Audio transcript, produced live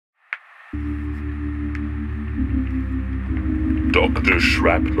Dr.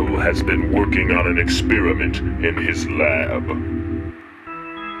 Shrapnel has been working on an experiment in his lab.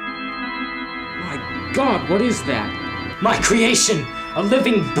 My God, what is that? My creation! A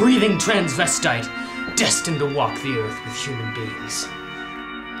living, breathing transvestite, destined to walk the earth with human beings.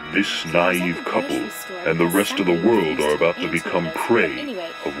 This naive couple and the rest of the world are about to become prey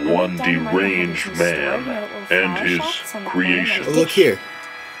of one deranged man and his creation. Oh, look here.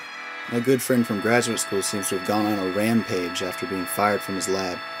 My good friend from graduate school seems to have gone on a rampage after being fired from his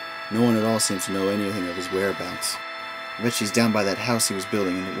lab. No one at all seems to know anything of his whereabouts. I bet she's down by that house he was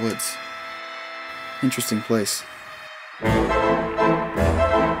building in the woods. Interesting place. Have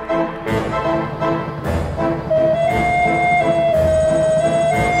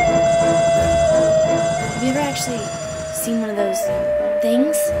you ever actually seen one of those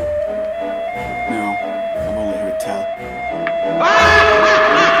things? No, I've only heard tell.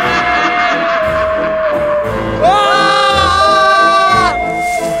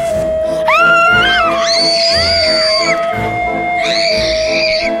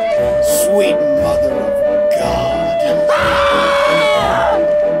 Sweet mother of God.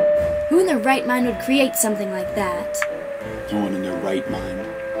 Who in their right mind would create something like that? No one in their right mind.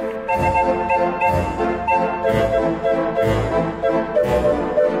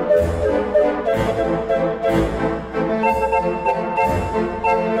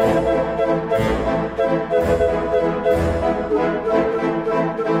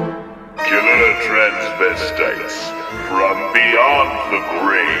 Killer transvestites from beyond the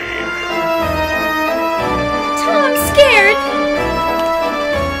grave. Tom, I'm scared!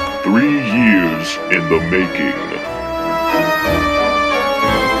 3 years in the making.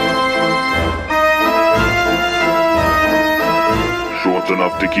 Short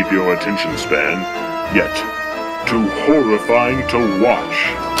enough to keep your attention span, yet too horrifying to watch.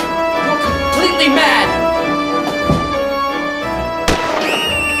 You're completely mad!